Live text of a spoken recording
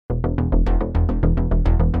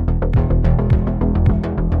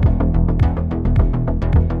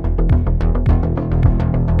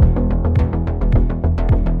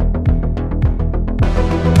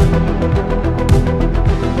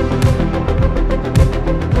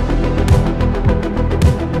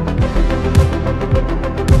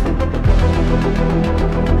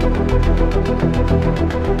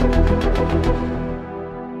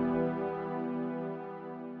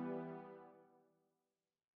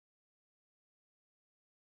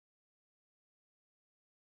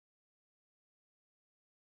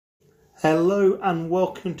Hello and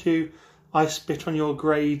welcome to I Spit on Your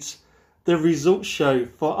Grades, the results show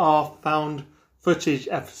for our found footage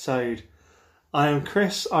episode. I am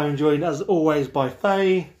Chris. I am joined as always by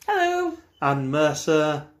Faye. Hello. And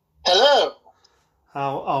Mercer. Hello.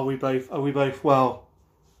 How are we both? Are we both well?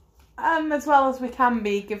 As well as we can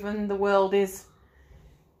be, given the world is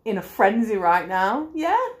in a frenzy right now.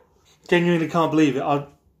 Yeah. Genuinely can't believe it.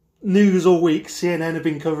 News all week. CNN have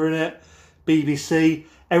been covering it. BBC.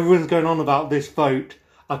 Everyone's going on about this vote.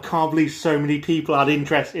 I can't believe so many people had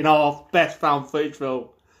interest in our best found footage film.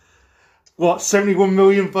 What, 71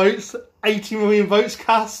 million votes? 80 million votes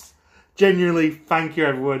cast? Genuinely, thank you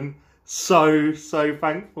everyone. So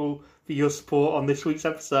thankful for your support on this week's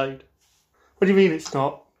episode. What do you mean it's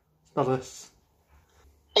not? It's not us.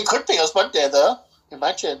 It could be us one day, though.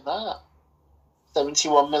 Imagine that.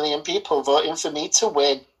 71 million people voting for me to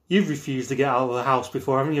win. You've refused to get out of the house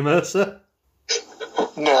before, haven't you, Mercer?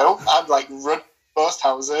 No, I'm like run most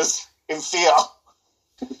houses in fear.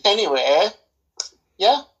 Anyway,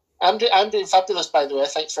 yeah, I'm doing fabulous, by the way.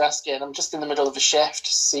 Thanks for asking. I'm just in the middle of a shift,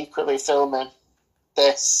 secretly filming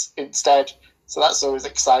this instead. So that's always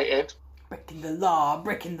exciting. Breaking the law,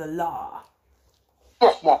 breaking the law.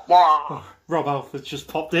 Oh, Rob Alford's just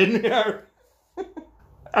popped in.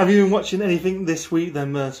 Have you been watching anything this week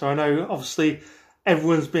then, Mercer? I know, obviously,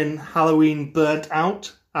 everyone's been Halloween burnt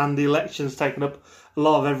out and the election's taken up a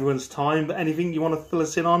lot of everyone's time, but anything you want to fill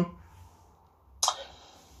us in on?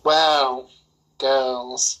 Well,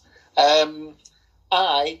 girls,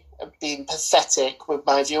 I have been pathetic with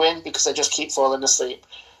my viewing because I just keep falling asleep.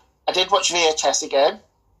 I did watch VHS again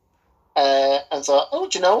and thought, oh,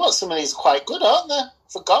 do you know what? Some of these are quite good, aren't they?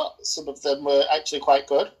 Forgot some of them were actually quite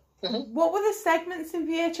good. Mm-hmm. What were the segments in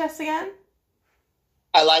VHS again?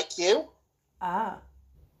 I Like You. Ah.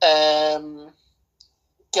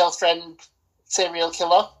 Girlfriend Serial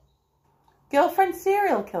Killer. Girlfriend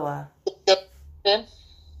Serial Killer. The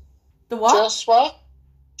what? Joshua.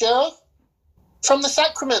 Joe. From the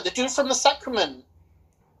Sacrament. The dude from the Sacrament.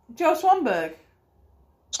 Joe Swanberg.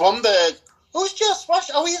 Swanberg. Who's Joe Swash?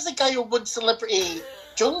 Oh, he's the guy who won Celebrity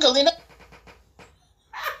Jungle, innit?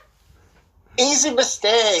 Easy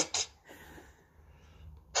mistake.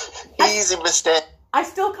 Easy mistake. I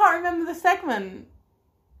still can't remember the segment.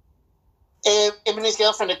 Him and his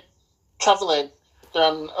girlfriend are travelling. They're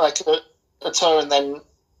on like a tour, and then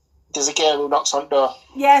there's a girl who knocks on the door.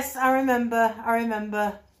 Yes, I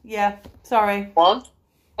remember. Yeah, sorry. One.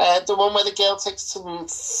 The one where the girl takes some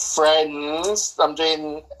friends, I'm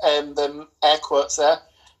doing the air quotes there,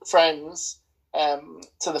 friends,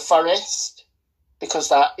 to the forest because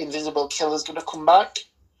that invisible killer's going to come back.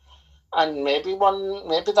 And maybe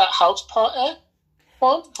that house party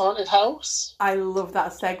one, haunted house. I love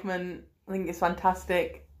that segment. I think it's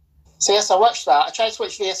fantastic. So yes, I watched that. I tried to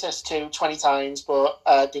watch VSS 2 20 times, but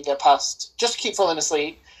didn't get past. Just to keep falling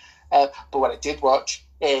asleep. But what I did watch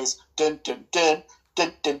is dun dun dun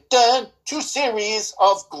dun dun dun 2 series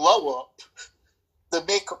of Glow Up, the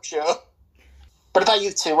makeup show. What about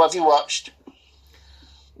you two? What have you watched?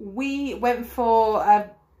 We went for a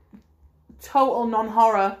total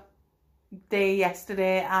non-horror day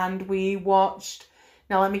yesterday, and we watched.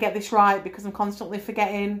 Now let me get this right because I'm constantly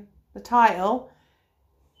forgetting the title.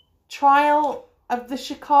 Trial of the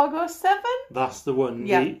Chicago 7? That's the one.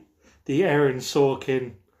 Yeah. The Aaron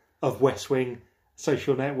Sorkin of West Wing,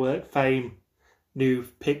 Social Network fame, new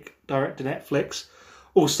pick director Netflix.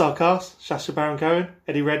 All-star cast, Sacha Baron Cohen,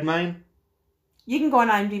 Eddie Redmayne. You can go on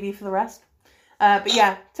IMDb for the rest. But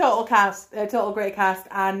yeah, total great cast,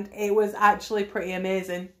 and it was actually pretty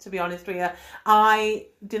amazing, to be honest with you. I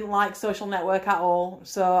didn't like Social Network at all,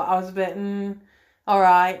 so I was a bit,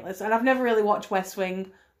 alright. And I've never really watched West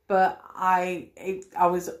Wing, but I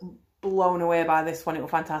was blown away by this one. It was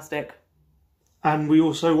fantastic. And we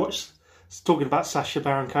also watched, talking about Sacha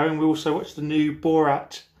Baron Cohen, we also watched the new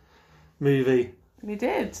Borat movie. We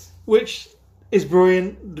did. Which is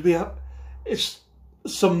brilliant. It's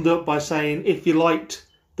summed up by saying if you liked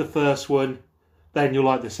the first one, then you'll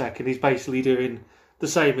like the second. He's basically doing the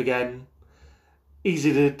same again.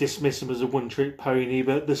 Easy to dismiss him as a one-trick pony,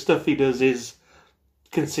 but the stuff he does is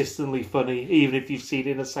consistently funny, even if you've seen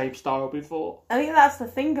it in the same style before. I think that's the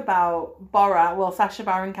thing about Borat. Well, Sacha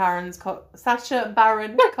Baron Cohen's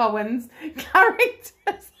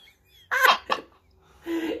characters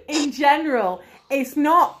in general. It's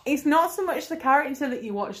not so much the character that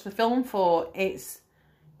you watch the film for. It's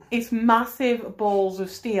massive balls of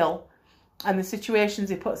steel, and the situations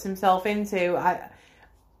he puts himself into.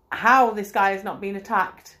 How this guy has not been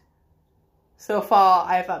attacked So far,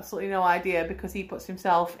 I have absolutely no idea because he puts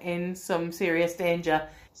himself in some serious danger.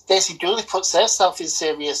 Stacey Dooley puts herself in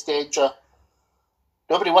serious danger.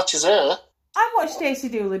 Nobody watches her. I've watched Stacey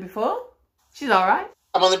Dooley before. She's all right.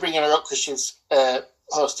 I'm only bringing her up because she's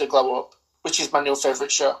hosted Glow Up, which is my new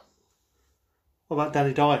favourite show. What about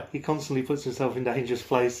Danny Dyer? He constantly puts himself in dangerous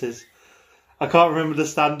places. I can't remember the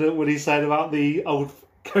stand-up when he said about the old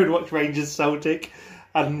Codewax Rangers Celtic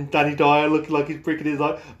and Danny Dyer looking like he's pricking his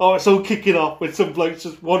like, oh, it's all kicking off when some bloke's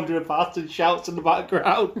just wandering past and shouts in the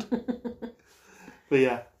background. But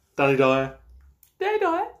yeah, Danny Dyer. Danny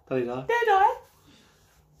Dyer. Danny Dyer. Danny Dyer.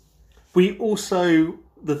 We also,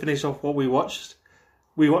 to finish off what we watched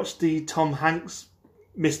the Tom Hanks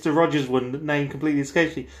Mr. Rogers one, that name completely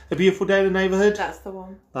escapes me. A Beautiful Day in the Neighbourhood? That's the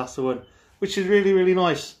one. That's the one. Which is really, really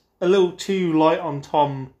nice. A little too light on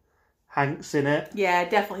Tom Hanks in it. Yeah,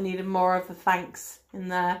 definitely needed more of the thanks in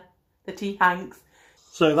there. The T. Hanks.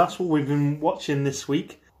 So that's what we've been watching this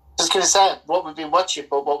week. I was going to say what we've been watching,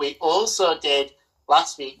 but what we also did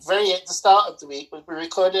last week, very at the start of the week, was we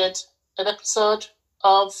recorded an episode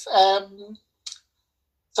of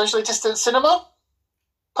Socially Distant Cinema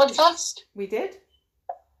podcast. We did.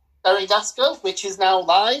 Darren Gaskell, which is now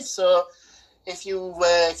live. So if you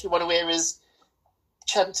want to hear his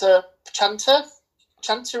chanter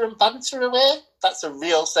and banter away, that's a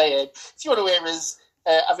real saying. If you want to hear his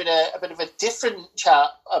having a bit of a different chat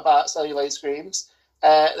about celluloid screams,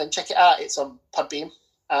 then check it out. It's on Podbean,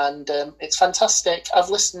 and it's fantastic. I've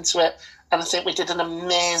listened to it, and I think we did an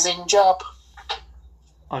amazing job.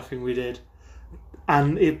 I think we did.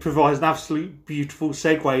 And it provides an absolute beautiful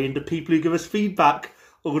segue into people who give us feedback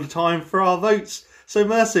all the time for our votes. So,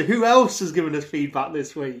 Mercer, who else has given us feedback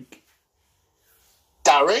this week?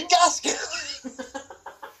 Darren Gaskell.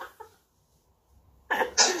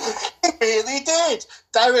 He really did.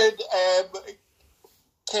 Darren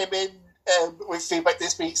came in with feedback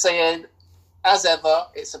this week saying, as ever,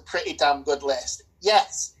 it's a pretty damn good list.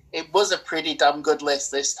 Yes, it was a pretty damn good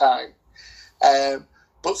list this time.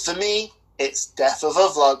 But for me, it's Death of a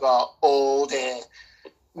Vlogger all day.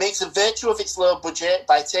 Makes a virtue of its low budget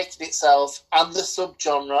by taking itself and the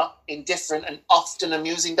subgenre in different and often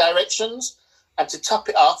amusing directions. And to top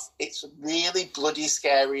it off, it's really bloody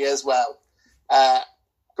scary as well.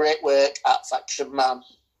 Great work at Faction Man.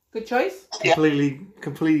 Good choice.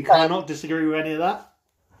 Completely cannot disagree with any of that.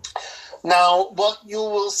 Now, what you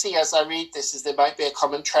will see as I read this is there might be a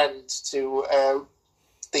common trend to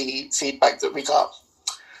the feedback that we got.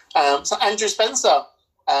 So Andrew Spencer,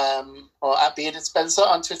 or at Bearded Spencer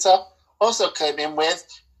on Twitter, also came in with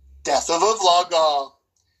Death of a Vlogger.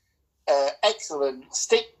 Excellent.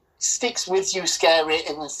 Sticks with you scary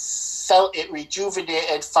and felt it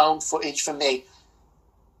rejuvenated found footage for me.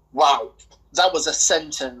 Wow, that was a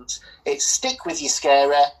sentence. It stick with you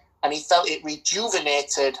scary and he felt it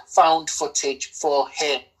rejuvenated found footage for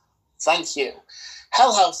him. Thank you.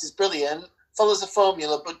 Hell House is brilliant, follows a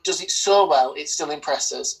formula but does it so well it still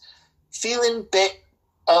impresses. Feeling bitter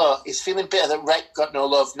that Rec got no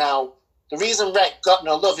love. Now, the reason Rec got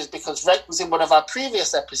no love is because Rec was in one of our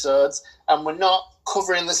previous episodes and we're not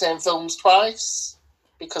covering the same films twice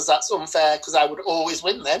because that's unfair because I would always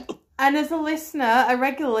win then. And as a listener, a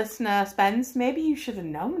regular listener, Spence, maybe you should have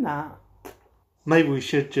known that. Maybe we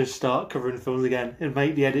should just start covering films again and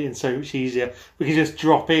make the editing so much easier. We can just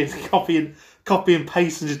drop in, copy and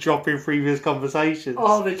paste and just drop in previous conversations.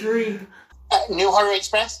 Oh, the dream. New Horror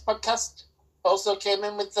Express podcast also came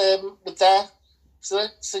in with their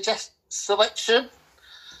selection.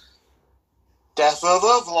 Death of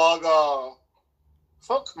a Vlogger.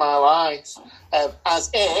 Fuck my life. As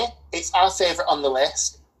A, it's our favourite on the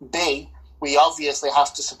list. B, we obviously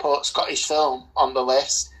have to support Scottish film on the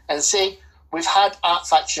list. And C, we've had Art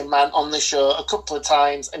Faction Man on the show a couple of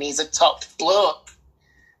times and he's a top bloke.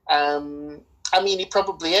 I mean, he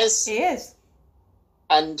probably is. He is.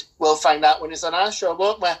 And we'll find out when he's on our show,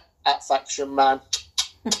 won't we? At Faction Man.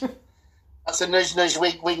 That's a nudge,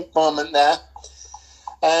 wink moment there.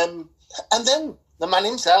 And then the man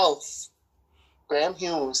himself, Graham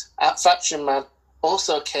Hughes, at Faction Man,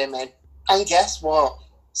 also came in. And guess what?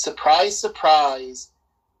 Surprise, surprise.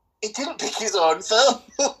 He didn't pick his own film.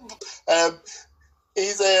 For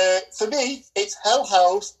me, it's Hell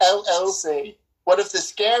House LLC. One of the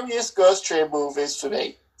scariest ghost train movies for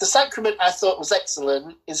me. The Sacrament I thought was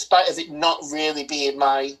excellent, in spite of it not really being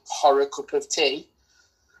my horror cup of tea.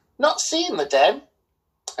 Not seeing the Den,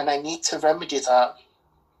 and I need to remedy that.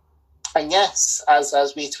 And yes, as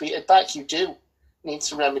we tweeted back, you do need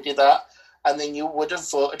to remedy that, and then you would have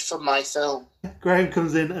voted for my film. Graham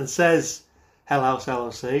comes in and says, Hell House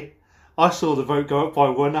LLC. I saw the vote go up by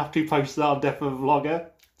 1 after he posted that on Death of a Vlogger.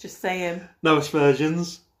 Just saying. No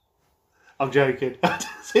aspersions. I'm joking. I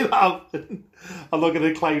didn't see that happen. I'm not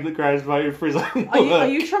going to claim that Graham's voted for his own work. Are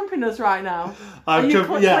you trumping us right now? Are you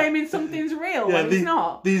claiming something's real when it's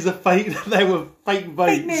not? These are fake. They were fake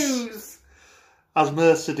votes. Fake news. As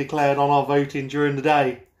Mercer declared on our voting during the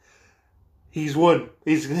day. He's won.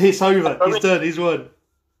 It's over. He's done. He's won.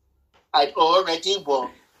 I'd already won.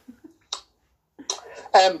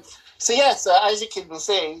 So as you can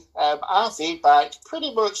see, our feedback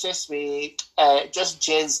pretty much this week just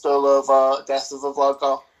jizzed all over Death of a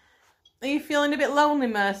Vlogger. Are you feeling a bit lonely,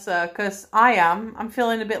 Mercer? Because I am. I'm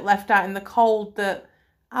feeling a bit left out in the cold that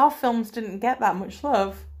our films didn't get that much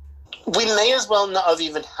love. We may as well not have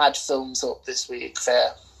even had films up this week,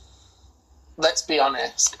 fair. Let's be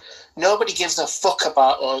honest. Nobody gives a fuck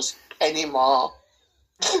about us anymore.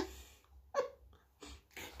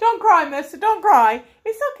 Don't cry, Mercer. Don't cry.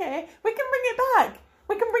 It's okay. We can bring it back.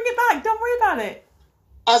 Don't worry about it.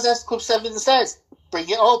 As S Club 7 says, bring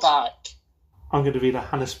it all back. I'm going to be the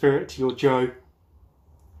Hannah Spirit to your Joe.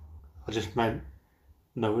 I just meant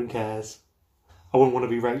no one cares. I wouldn't want to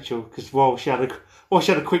be Rachel because while she had a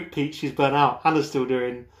quick peek, she's burnt out. Hannah's still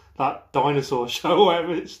doing that dinosaur show or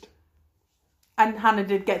whatever it's. And Hannah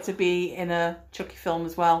did get to be in a Chucky film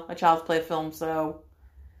as well, a Child's Play film. So,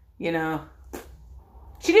 you know,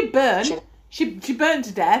 she did burn. She burned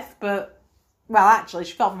to death, but well, actually,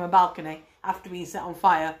 she fell from a balcony after being set on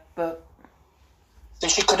fire. But so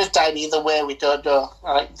she could have died either way. We don't know.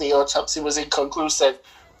 Like, the autopsy was inconclusive.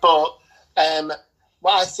 But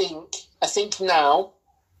what I think now,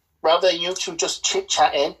 rather than you two just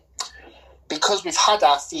chit-chatting, because we've had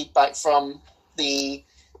our feedback from the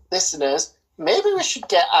listeners, maybe we should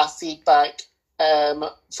get our feedback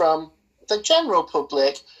from the general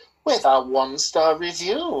public with our 1-star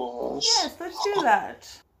reviews. Yes, let's do that.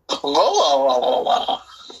 Oh,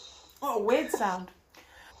 What a weird sound.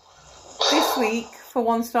 This week, for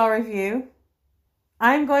 1-star review,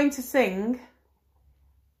 I'm going to sing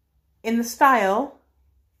in the style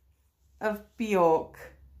of Bjork.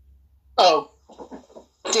 Oh,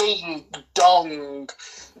 ding dong.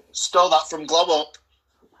 Stole that from Glow Up.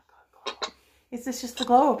 Is this just the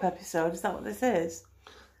Glow Up episode? Is that what this is?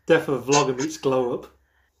 Death of a Vlogger meets Glow Up.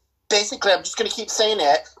 Basically, I'm just going to keep saying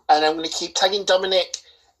it, and I'm going to keep tagging Dominic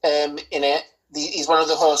in it. He's one of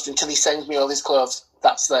the hosts until he sends me all his clothes.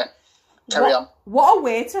 That's it. Carry on. What a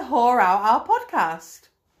way to whore out our podcast.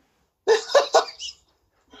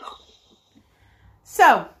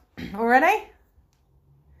 So, we're ready?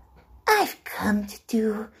 I've come to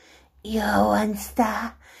do your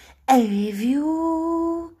 1-star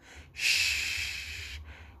review. Shh.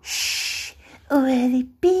 Will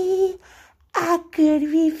it be a good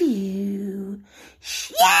review?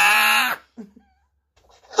 Yeah!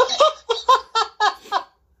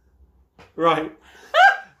 Right.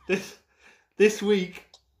 This week.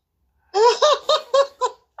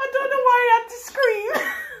 I don't know why I had to scream.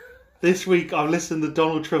 This week I've listened to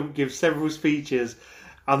Donald Trump give several speeches,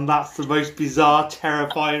 and that's the most bizarre,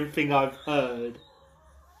 terrifying thing I've heard.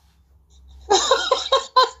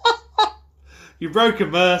 You broke a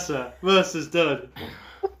Mercer. Mercer's done.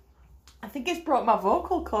 I think it's broke my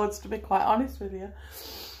vocal cords, to be quite honest with you.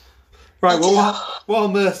 Right, well, while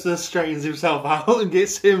Mercer straightens himself out and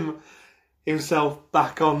gets himself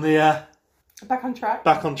back on the... Back on track.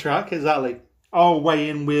 Back on track, exactly. I'll weigh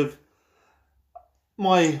in with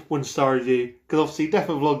my 1-star review, because obviously Death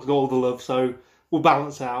of Vlog's got all the love, so we'll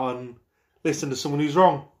balance it out and listen to someone who's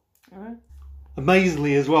wrong. Alright.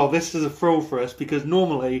 Amazingly as well, this is a thrill for us, because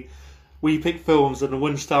normally we pick films and the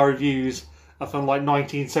 1-star reviews are from like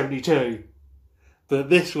 1972.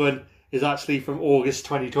 But this one is actually from August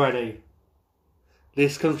 2020.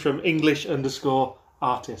 This comes from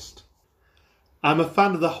English_artist. I'm a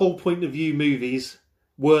fan of the whole point of view movies,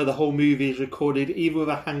 where the whole movie is recorded either with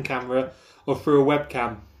a hand camera or through a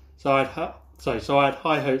webcam. So I had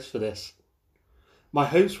high hopes for this. My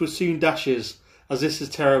hopes were soon dashes, as this is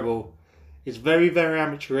terrible. It's very, very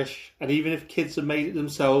amateurish, and even if kids had made it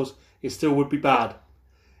themselves, it still would be bad.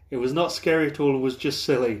 It was not scary at all, it was just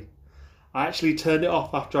silly. I actually turned it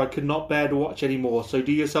off after I could not bear to watch anymore, so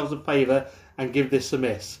do yourselves a favour and give this a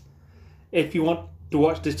miss. If you want to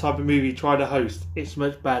watch this type of movie, try The Host. It's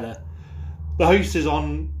much better. The Host is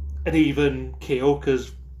on an even keel,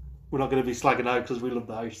 because we're not going to be slagging out because we love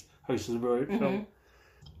The Host. Host is a brilliant film.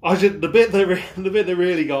 The bit that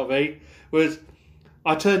really got me was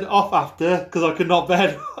I turned it off after because I could not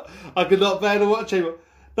bear to watch it.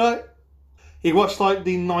 No, he watched like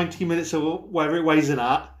the 90 minutes of whatever it weighs in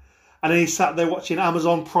at, and then he sat there watching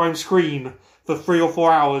Amazon Prime screen for 3 or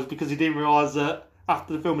 4 hours because he didn't realise that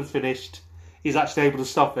after the film is finished, he's actually able to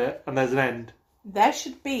stop it and there's an end. there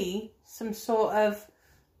should be some sort of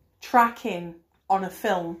tracking on a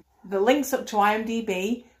film that links up to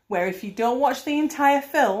IMDb, where if you don't watch the entire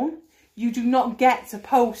film, you do not get to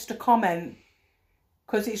post a comment.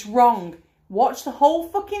 Because it's wrong. Watch the whole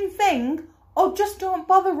fucking thing, or just don't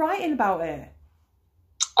bother writing about it.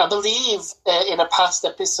 I believe in a past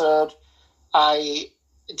episode, I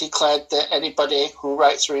declared that anybody who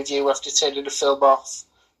writes a review after turning the film off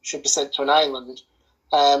should be sent to an island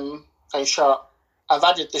and shot. I've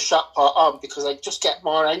added the shot part on because I just get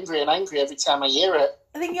more angry and angry every time I hear it.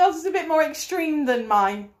 I think yours is a bit more extreme than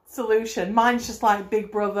my solution. Mine's just like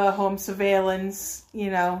Big Brother, home surveillance, you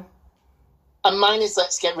know. And mine is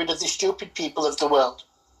let's get rid of the stupid people of the world.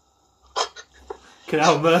 Can I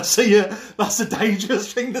have mercy? Yeah, that's a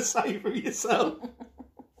dangerous thing to say for yourself.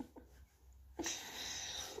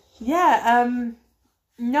 Yeah,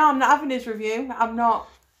 no, I'm not having his review. I'm not.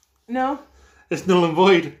 No. It's null and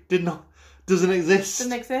void. Doesn't exist.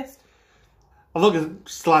 Doesn't exist. I'm not going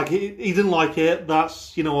to slag it. He didn't like it.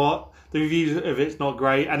 That's, you know what, the review of it's not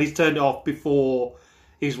great, and he's turned it off before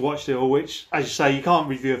he's watched it, which, as you say, you can't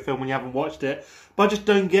review a film when you haven't watched it. But I just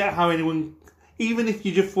don't get how anyone, even if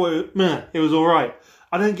you just thought it was alright,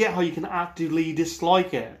 I don't get how you can actively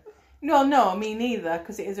dislike it. No, me neither,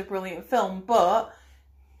 because it is a brilliant film, but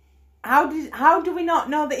how do we not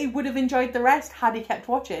know that he would have enjoyed the rest had he kept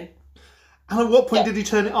watching? And at what point did he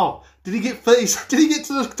turn it off? Did he get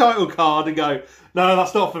to the title card and go, no,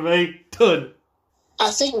 that's not for me, done? I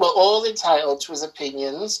think we're all entitled to his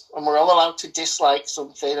opinions, and we're all allowed to dislike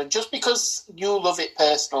something. And just because you love it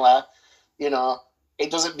personally, you know,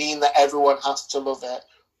 it doesn't mean that everyone has to love it.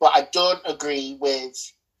 But I don't agree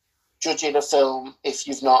with judging a film if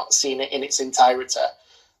you've not seen it in its entirety.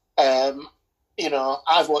 You know,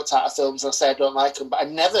 I've worked out of films and I say I don't like them, but I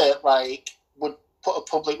never, would put a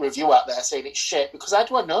public review out there saying it's shit, because how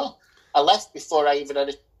do I know? I left before I even had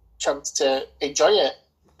a chance to enjoy it.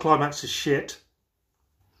 Climax is shit.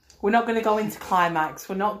 We're not going to go into climax.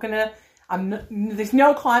 We're not going to... there's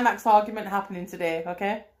no climax argument happening today,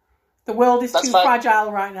 okay? The world is too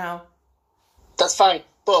fragile right now. That's fine.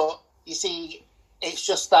 But, you see, it's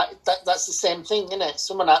just that's the same thing, isn't it?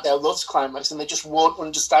 Someone out there loves climax and they just won't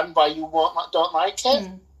understand why you don't like it.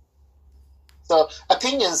 Mm. So,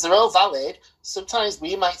 opinions, they're all valid. Sometimes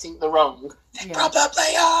we might think they're wrong. They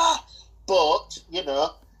probably are. But, you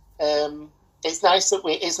know, it's nice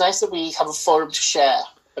that we have a forum to share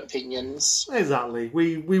opinions. Exactly.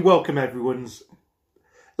 We welcome everyone's.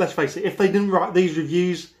 Let's face it, if they didn't write these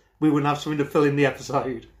reviews, we wouldn't have something to fill in the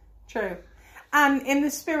episode. True. And in the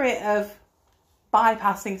spirit of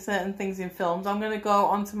bypassing certain things in films, I'm going to go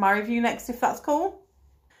on to my review next, if that's cool.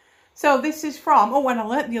 So this is from, when I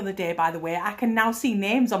learnt the other day, by the way, I can now see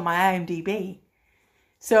names on my IMDb.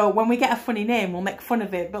 So when we get a funny name, we'll make fun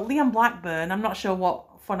of it. But Liam Blackburn, I'm not sure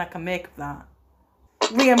what fun I can make of that.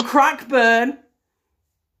 Liam Crackburn.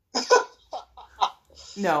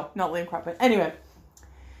 No, not Liam Crackburn. Anyway,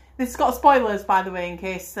 this has got spoilers, by the way, in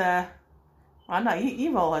case... I know,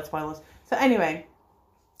 you've all heard spoilers. So anyway,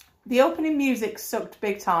 the opening music sucked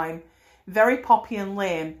big time. Very poppy and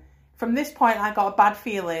lame. From this point, I got a bad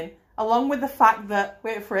feeling, along with the fact that,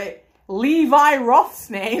 wait for it, Levi Roth's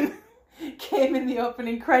name came in the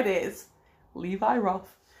opening credits. Levi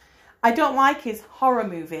Roth. I don't like his horror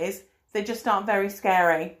movies. They just aren't very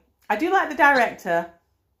scary. I do like the director,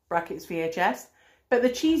 brackets VHS, but the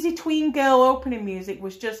cheesy tween girl opening music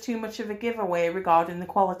was just too much of a giveaway regarding the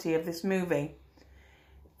quality of this movie.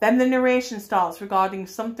 Then the narration starts regarding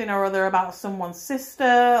something or other about someone's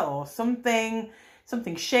sister or something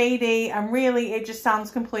shady, and really it just sounds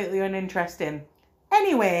completely uninteresting.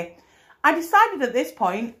 Anyway, I decided at this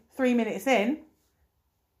point, 3 minutes in,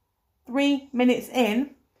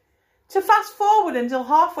 to fast forward until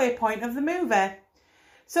halfway point of the movie.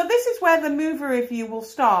 So this is where the movie review will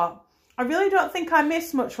start. I really don't think I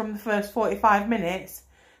missed much from the first 45 minutes.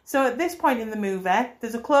 So at this point in the movie,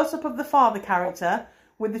 there's a close-up of the father character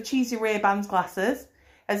with the cheesy Ray-Bans glasses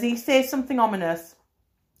as he says something ominous.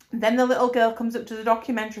 Then the little girl comes up to the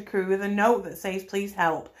documentary crew with a note that says, please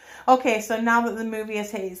help. Okay, so now that the movie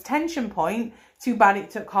has hit its tension point, too bad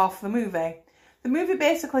it took half the movie. The movie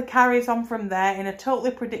basically carries on from there in a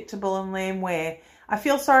totally predictable and lame way. I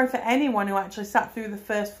feel sorry for anyone who actually sat through the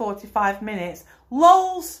first 45 minutes.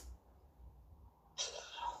 LOLs!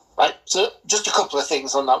 Right, so just a couple of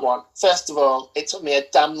things on that one. First of all, it took me a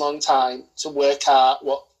damn long time to work out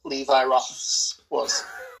what Levi Roth's was.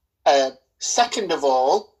 Second of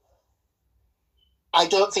all, I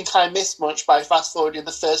don't think I missed much by fast-forwarding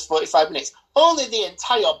the first 45 minutes. Only the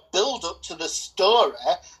entire build-up to the story,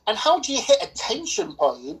 and how do you hit a tension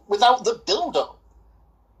point without the build-up?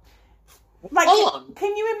 Like, on.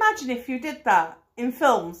 can you imagine if you did that in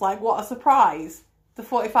films? Like, what a surprise the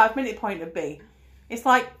 45-minute point would be. It's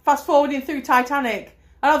like fast forwarding through Titanic.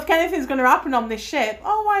 I don't think anything's going to happen on this ship.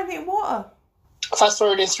 Oh, why is it water? Fast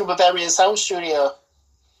forwarding through Bavarian Sound Studio.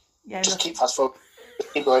 Yeah, Just keep fast forwarding.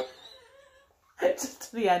 Keep going. just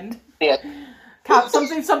to the end. Yeah.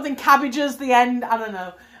 Something cabbages the end. I don't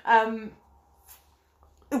know.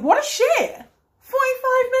 What a shit!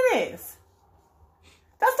 45 minutes.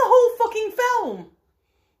 That's the whole fucking film.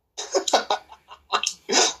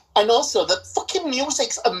 And also, the fucking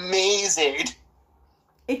music's amazing.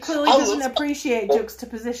 It clearly doesn't appreciate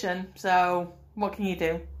juxtaposition, so what can you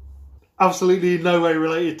do? Absolutely in no way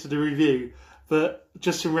related to the review, but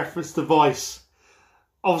just in reference to Vice.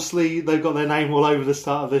 Obviously, they've got their name all over the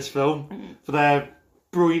start of this film for their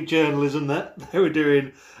brilliant journalism that they were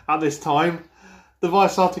doing at this time. The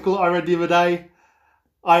Vice article I read the other day,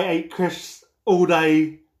 I ate crisps all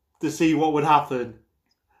day to see what would happen.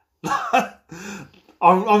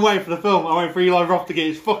 I'm waiting for the film. I'm waiting for Eli Roth to get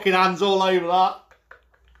his fucking hands all over that.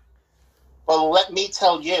 Well, let me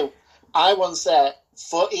tell you, I once ate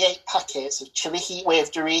 48 packets of Chili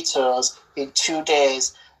Heatwave Doritos in 2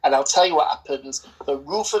 days, and I'll tell you what happens. The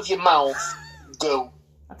roof of your mouth, go.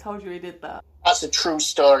 I told you he did that. That's a true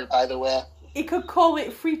story, by the way. He could call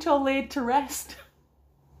it Frito Laid to Rest.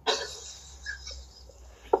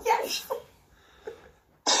 Yes!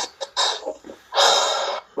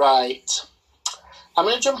 Right. I'm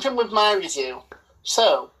going to jump in with my review.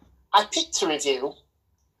 So, I picked a review.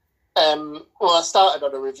 I started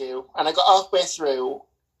on a review, and I got halfway through,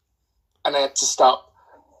 and I had to stop.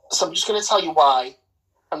 So I'm just going to tell you why.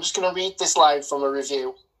 I'm just going to read this line from a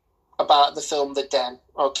review about the film The Den,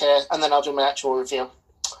 okay? And then I'll do my actual review.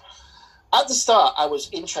 At the start, I was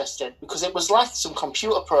interested, because it was like some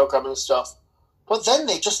computer program and stuff. But then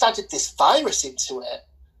they just added this virus into it.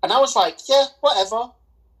 And I was like, yeah, whatever.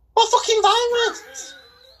 What fucking virus?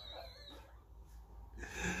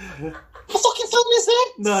 What fucking film is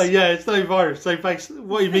it? No, yeah, it's no virus. So basically,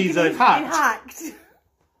 what he means they've hacked.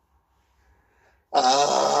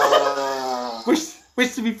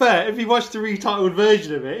 Which, to be fair, if he watched the retitled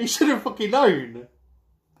version of it, he should have fucking known.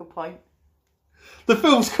 Good point. The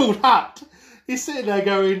film's called Hacked. He's sitting there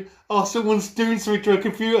going, oh, someone's doing something to a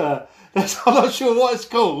computer. I'm not sure what it's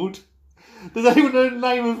called. Does anyone know the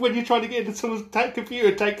name of when you're trying to get into someone's computer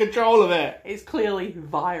and take control of it? It's clearly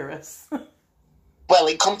virus. Well,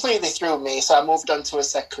 it completely threw me, so I moved on to a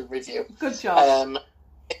second review. Good job.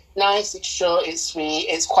 It's nice, it's short, it's sweet,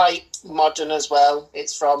 it's quite modern as well.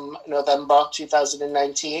 It's from November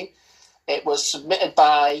 2019. It was submitted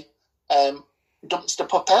by Dumpster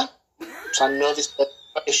Puppy, which I know this got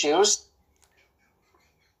issues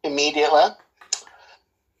immediately.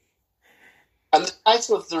 And the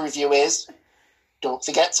title of the review is Don't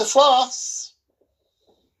Forget to Floss.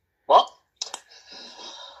 What?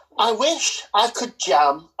 I wish I could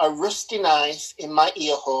jam a rusty knife in my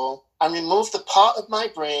ear hole and remove the part of my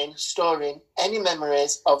brain storing any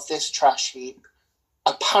memories of this trash heap.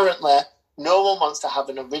 Apparently, no one wants to have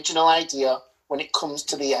an original idea when it comes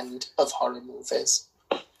to the end of horror movies.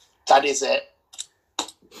 That is it.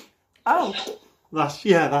 Oh. That's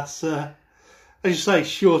as you say,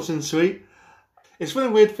 short and sweet. It's one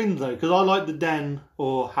of the weird things though, because I like The Den,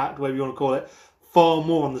 or Hacked, whatever you want to call it, far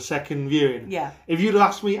more on the second viewing. Yeah. If you'd have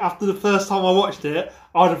asked me after the first time I watched it,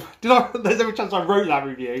 there's every chance I wrote that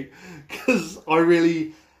review, because I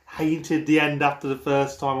really hated the end after the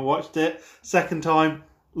first time I watched it. Second time,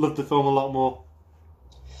 loved the film a lot more.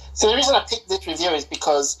 So the reason I picked this review is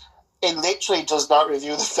because it literally does not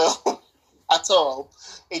review the film at all.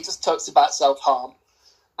 It just talks about self-harm.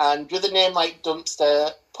 And with a name like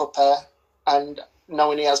Dumpster Puppy, and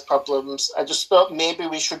knowing he has problems, I just thought maybe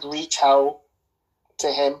we should reach out to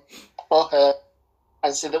him or her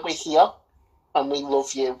and say that we're here and we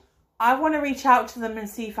love you. I want to reach out to them and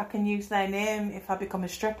see if I can use their name if I become a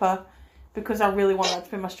stripper, because I really want that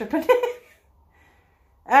to be my stripper name.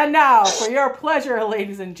 And now, for your pleasure,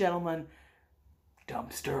 ladies and gentlemen,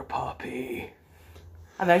 Dumpster Puppy.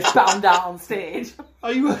 And they bound out on stage.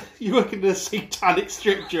 Are you working the satanic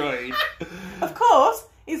strip joint? Of course,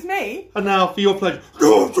 it's me. And now for your pleasure,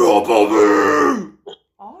 Dumpster Puppy!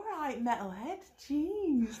 Alright, metalhead.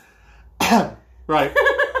 Jeez. Right.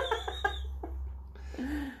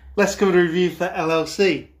 Let's cover the review for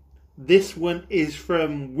LLC. This one is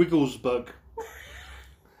from Wigglesbug.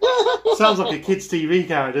 Sounds like a kid's TV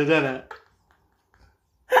character, doesn't it?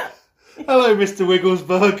 Hello, Mr.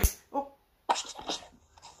 Wigglesbug.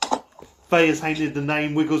 Faye has hated the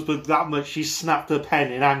name Wigglesbug that much she snapped her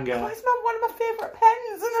pen in anger. Oh, it's one of my favourite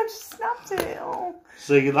pens and I just snapped it. Oh.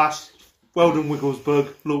 See, that's Well done,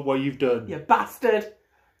 Wigglesbug. Look what you've done. You bastard.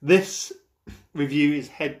 This review is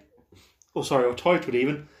titled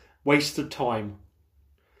even, Waste of Time.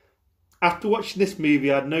 After watching this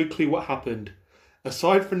movie, I had no clue what happened.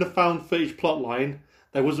 Aside from the found footage plotline,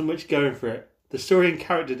 there wasn't much going for it. The story and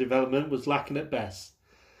character development was lacking at best.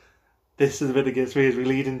 This is the bit that gets me as we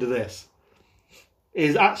lead into this. It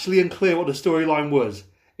is actually unclear what the storyline was.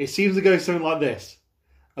 It seems to go something like this.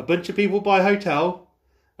 A bunch of people buy a hotel.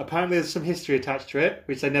 Apparently there's some history attached to it,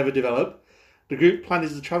 which they never develop. The group plan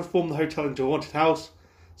is to transform the hotel into a haunted house.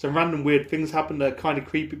 Some random weird things happen that are kind of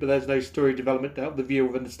creepy, but there's no story development to help the viewer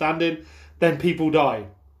with understanding. Then people die.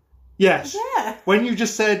 Yes. Yeah. When you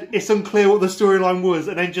just said it's unclear what the storyline was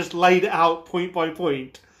and then just laid it out point by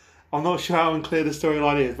point, I'm not sure how unclear the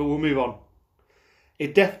storyline is, but we'll move on.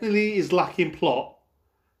 It definitely is lacking plot,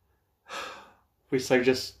 which they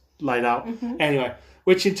just laid out. Anyway,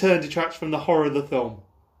 which in turn detracts from the horror of the film.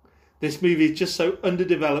 This movie is just so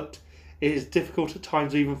underdeveloped, it is difficult at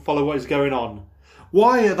times to even follow what is going on.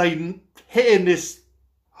 Why are they hitting this...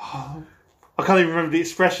 Oh, I can't even remember the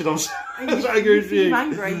expression. I'm so angry You with you. seem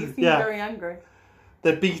angry. You seem Yeah. very angry.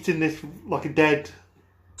 They're beating this like a dead...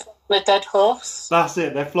 The dead horse. That's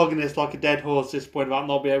it. They're flogging this like a dead horse at this point about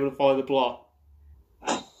not being able to follow the plot.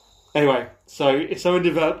 Anyway, so it's so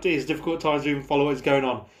undeveloped, it is difficult at times to even follow what's going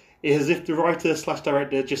on. It's as if the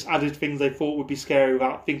writer/director just added things they thought would be scary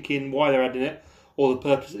without thinking why they're adding it or the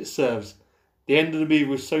purpose it serves. The end of the movie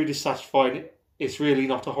was so dissatisfying, it's really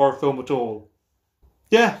not a horror film at all.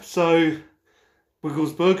 Yeah, so,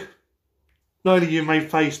 Wigglesbug, neither of you may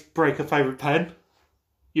face break a favourite pen.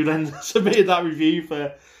 You then submitted that review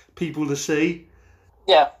for people to see.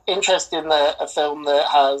 Yeah, interesting that a film that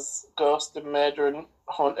has ghost and murder and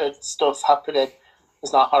haunted stuff happening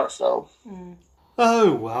is not a horror film.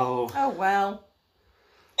 Oh, well. Oh, well.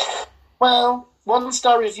 Well,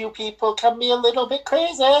 one-star review people can be a little bit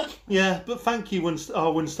crazy. Yeah, but thank you,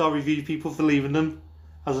 one-star review people, for leaving them.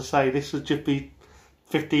 As I say, this would just be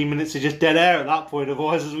 15 minutes of just dead air at that point,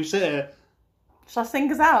 otherwise, as we sit here. Shall I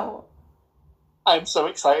sing us out? I'm so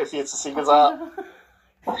excited for you to sing us out.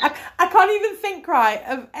 I can't even think right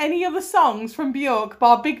of any other songs from Björk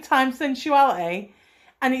bar Big Time Sensuality,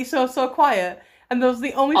 and It's So Quiet, and those are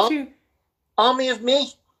the only two. Army of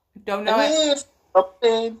Me. Don't know it. Live up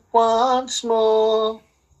in once more.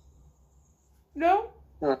 No.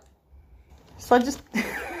 Hmm. So I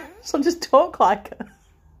just talk like her.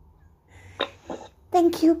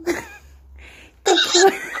 Thank you. Thank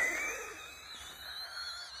you.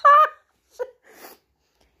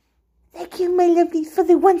 Thank you, my lovelies, for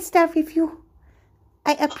the 1-star review.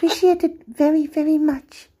 I appreciate it very, very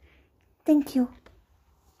much. Thank you.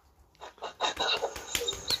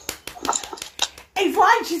 It's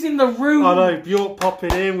like she's in the room. I know, Bjork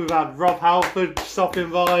popping in, we've had Rob Halford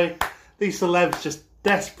stopping by. These celebs just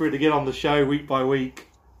desperate to get on the show week by week.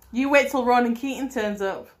 You wait till Ronan Keating turns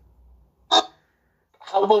up.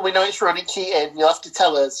 How will we know it's Ronnie Keating? You'll have to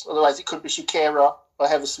tell us, otherwise it could be Shakira or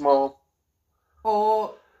Heather Small.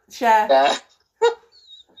 Or Cher. Yeah.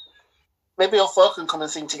 Maybe all four can come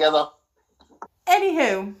and sing together.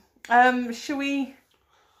 Anywho, shall we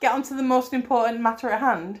get on to the most important matter at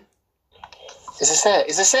hand? Is this it?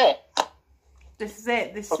 Is this it? This is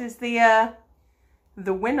it. This is the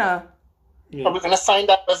winner. Yeah. Are we going to find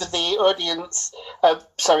out whether the audience,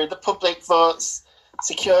 the public votes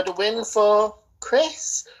secured a win for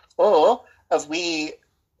Chris? Or have we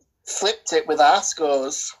flipped it with our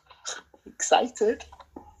scores? Excited.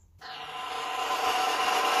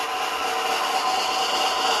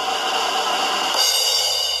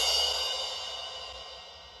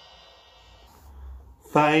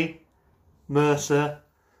 Faye, Mercer,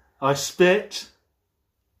 I spit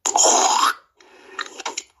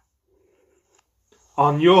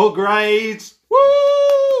on your grades. Woo!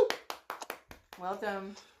 Well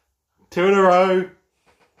done. 2 in a row.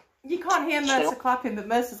 You can't hear Mercer clapping, but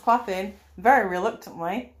Mercer's clapping very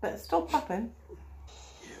reluctantly, but still clapping.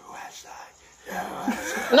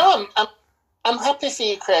 No, I'm happy for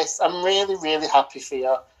you, Chris. I'm really, really happy for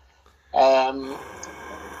you.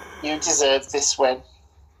 You deserve this win.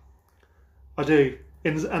 I do.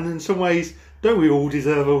 And in some ways, don't we all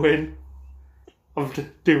deserve a win? I'm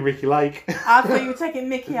doing Ricky Lake. I thought you were taking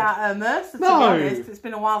Mickey out of Mercer, to be No. honest. It's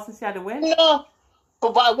been a while since he had a win. No,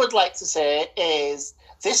 but what I would like to say is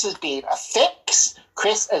this has been a fix.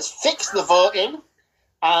 Chris has fixed the voting,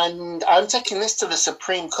 and I'm taking this to the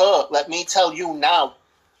Supreme Court. Let me tell you now.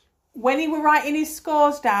 When he were writing his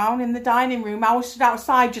scores down in the dining room, I was stood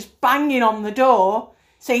outside just banging on the door,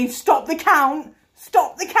 saying, "Stop the count!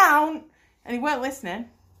 Stop the count!" And he weren't listening.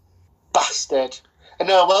 Bastard.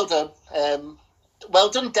 No, well done. Well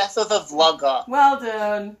done, Death of the Vlogger. Well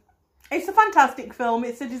done. It's a fantastic film.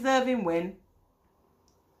 It's a deserving win.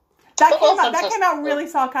 That came out really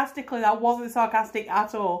sarcastically. That wasn't sarcastic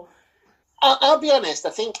at all. I'll be honest. I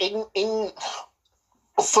think in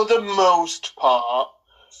for the most part,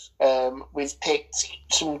 we've picked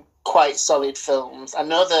some quite solid films. I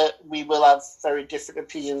know that we will have very different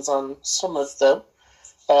opinions on some of them,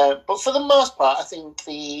 but for the most part, I think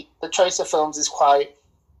the choice of films is quite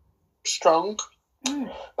strong.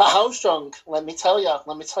 But how strong? Let me tell you.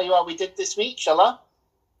 Let me tell you how we did this week, shall I?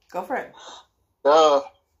 Go for it. So,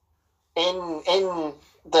 in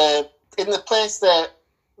the place that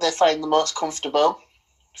they find the most comfortable,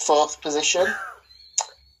 fourth position,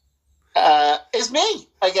 is me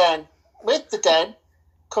again with The Den,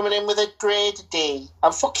 coming in with a grade D.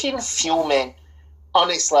 I'm fucking fuming.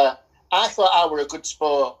 Honestly, I thought I were a good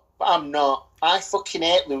sport, but I'm not. I fucking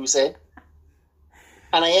hate losing.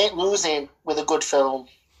 And I ain't losing with a good film.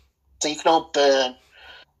 So you can all burn.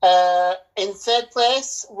 In third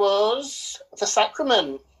place was The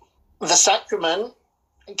Sacrament. The Sacrament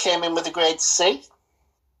came in with a grade C.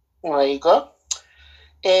 There you go.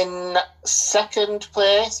 In second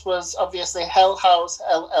place was obviously Hell House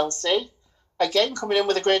LLC. Again, coming in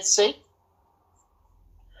with a grade C.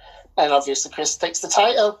 And obviously Chris takes the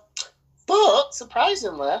title. But,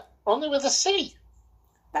 surprisingly, only with a C.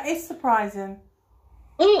 That is surprising.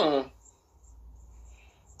 I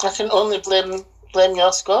can only blame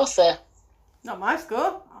your score there. Not my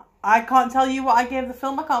score. I can't tell you what I gave the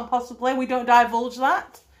film. I can't possibly. We don't divulge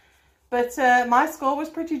that. But my score was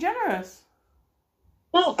pretty generous.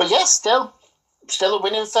 Oh, but yes, still a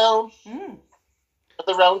winning film.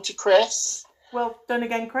 The round to Chris. Well done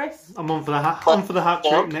again, Chris. I'm on for the hat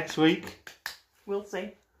trick next week. We'll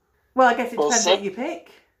see. Well, I guess it depends what you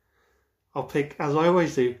pick. I'll pick, as I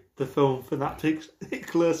always do, the film for that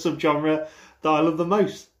particular subgenre that I love the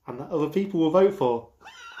most and that other people will vote for.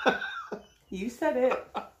 You said it.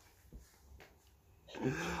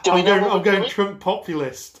 I'm going Trump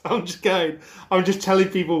populist. I'm just telling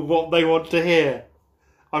people what they want to hear.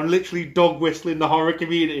 I'm literally dog whistling the horror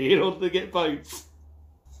community in order to get votes.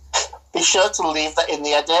 Be sure to leave that in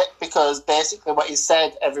the edit, because basically what he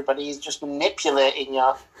said, everybody is just manipulating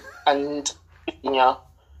you and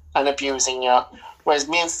abusing you. Whereas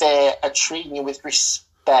me and Faye are treating you with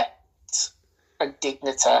respect and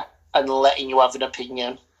dignity and letting you have an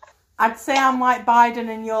opinion. I'd say I'm like Biden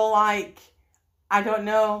and you're like, I don't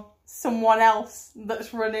know, someone else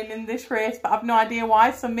that's running in this race, but I've no idea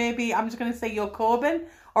why. So maybe I'm just going to say you're Corbyn,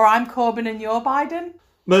 or I'm Corbyn and you're Biden.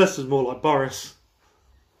 Mercer's more like Boris.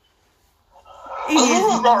 He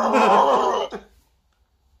is.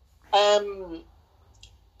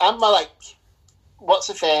 I'm more like, what's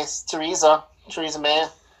her face? Theresa May.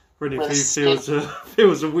 Really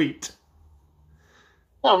feels a wheat.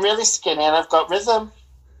 No, I'm really skinny and I've got rhythm.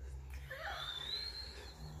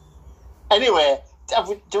 Anyway,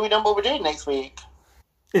 do we know what we're doing next week?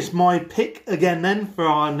 It's my pick again then for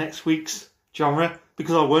our next week's genre,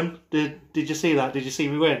 because I won. Did you see that? Did you see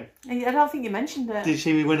me win? I don't think you mentioned it. Did you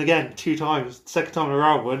see me win again? 2 times. Second time in a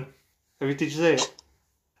row I won. Did you see it?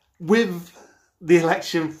 With the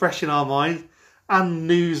election fresh in our mind and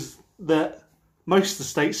news that most of the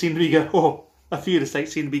states seem to be a few of the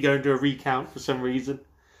states seem to be going to a recount for some reason.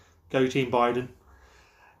 Go Team Biden.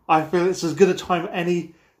 I feel it's as good a time as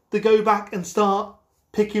any to go back and start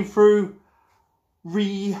picking through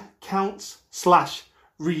recounts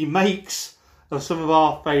 / remakes of some of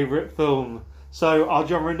our favourite films. So our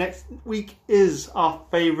genre next week is our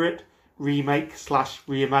favourite remake /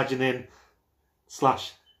 reimagining /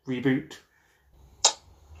 reboot.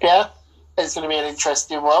 Yeah, it's going to be an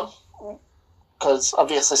interesting one, because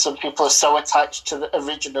obviously some people are so attached to the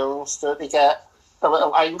originals that they get a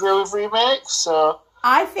little angry with remakes. So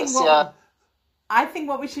I think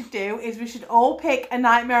what we should do is we should all pick a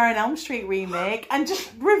Nightmare on Elm Street remake and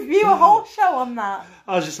just review a whole show on that.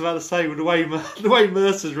 I was just about to say, with the way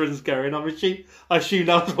Mercer's run's going, I assume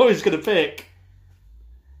that's what he's going to pick.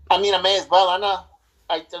 I mean, I may as well, Anna.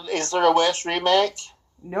 Is there a worse remake?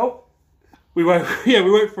 Nope. We won't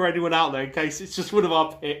throw anyone out there in case it's just one of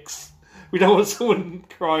our picks. We don't want someone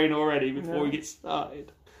crying already before we get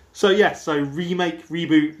started. So remake,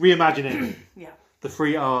 reboot, reimagining. Yeah. The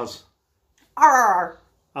 3 R's. R.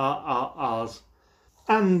 R's.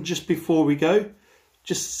 And just before we go,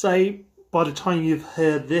 just say, by the time you've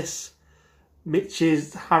heard this,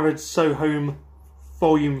 Mitch's Harrods So Home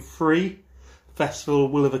Volume 3 festival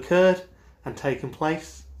will have occurred and taken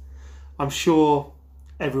place. I'm sure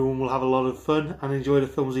everyone will have a lot of fun and enjoy the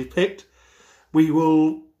films we've picked. We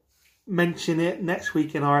will mention it next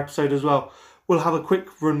week in our episode as well. we'll have a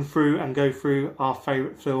quick run through and go through our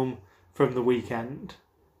favourite film from the weekend.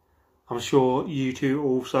 I'm sure you two are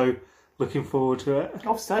also looking forward to it.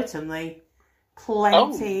 Oh, certainly.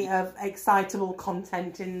 Plenty of excitable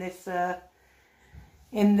content in this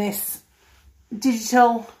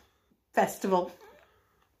digital festival.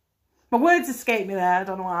 My words escaped me there. I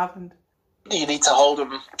don't know what happened. You need to hold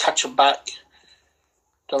them, catch them back.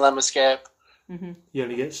 Don't let them escape. Mm-hmm. You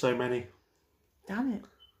only get so many. Damn it.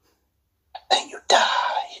 Then you die.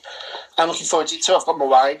 I'm looking forward to it too. I've got my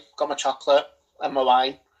wine, got my chocolate and my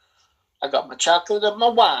wine. I got my chocolate and my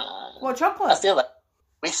wine. What chocolate? I feel like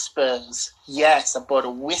Whispers. Yes, I bought a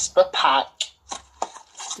Whisper pack.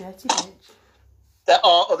 Dirty bitch. There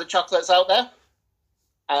are other chocolates out there,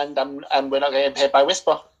 and we're not getting paid by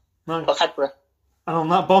Whisper. No. Or Cadbury. And on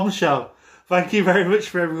that bombshell, thank you very much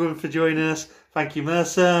for everyone for joining us. Thank you,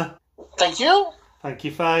 Mercer. Thank you. Thank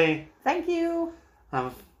you, Faye. Thank you.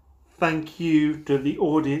 And thank you to the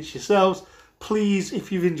audience yourselves. Please,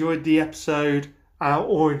 if you've enjoyed the episode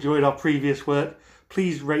or enjoyed our previous work,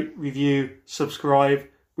 please rate, review, subscribe.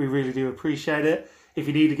 We really do appreciate it. If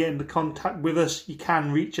you need to get into contact with us, you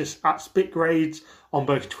can reach us at SpitGrades on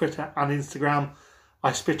both Twitter and Instagram.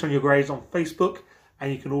 I Spit on Your Grades on Facebook.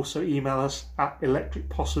 And you can also email us at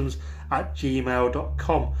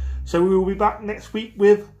electricpossums@gmail.com. So we will be back next week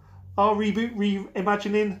with our reboot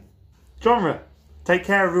reimagining genre. Take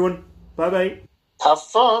care, everyone. Bye-bye. Have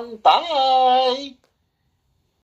fun. Bye.